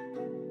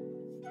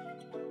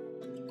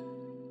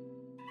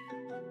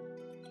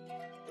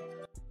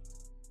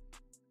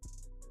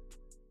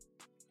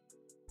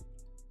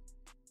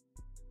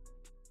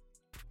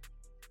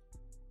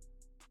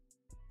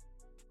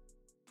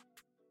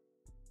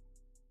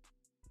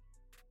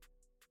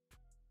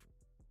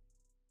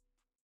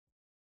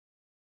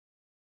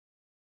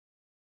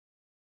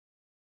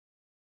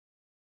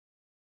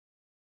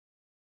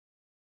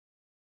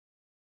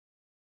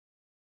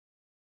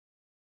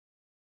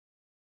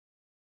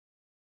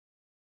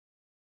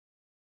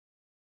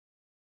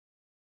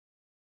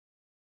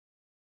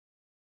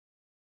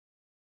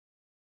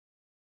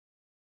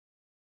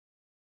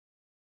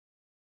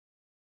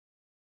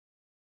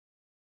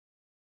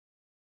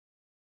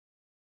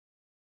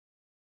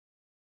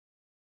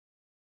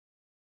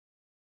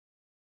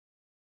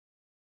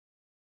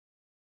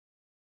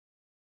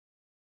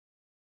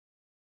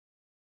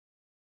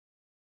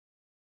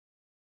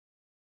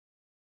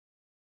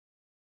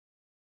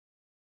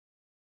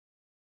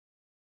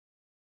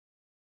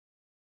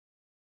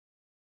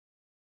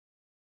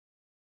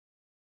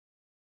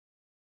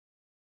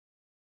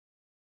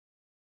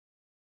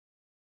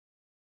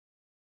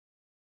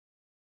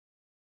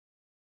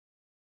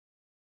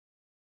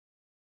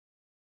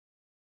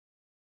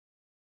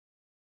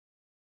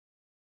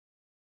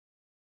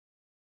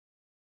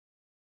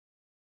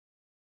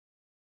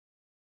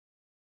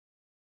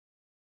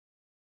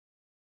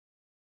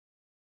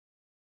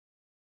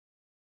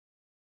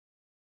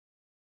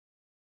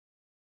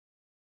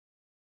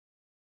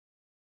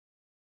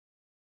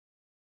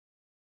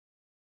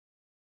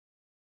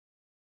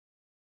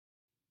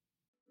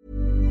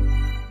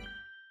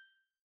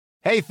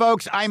 Hey,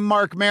 folks, I'm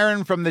Mark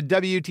Maron from the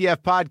WTF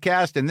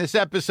Podcast, and this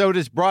episode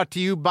is brought to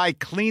you by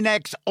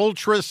Kleenex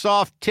Ultra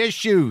Soft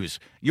Tissues,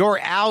 your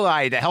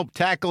ally to help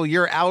tackle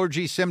your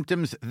allergy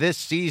symptoms this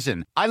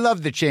season. I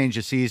love the change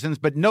of seasons,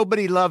 but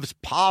nobody loves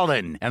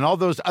pollen and all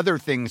those other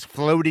things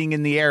floating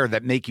in the air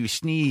that make you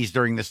sneeze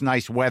during this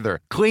nice weather.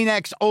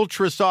 Kleenex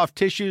Ultra Soft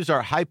Tissues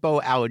are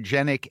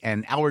hypoallergenic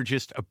and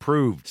allergist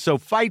approved, so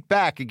fight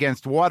back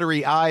against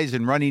watery eyes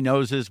and runny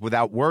noses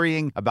without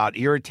worrying about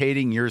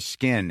irritating your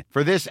skin.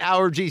 For this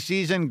allergy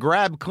season,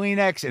 grab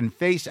Kleenex and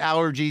face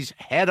allergies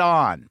head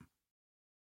on.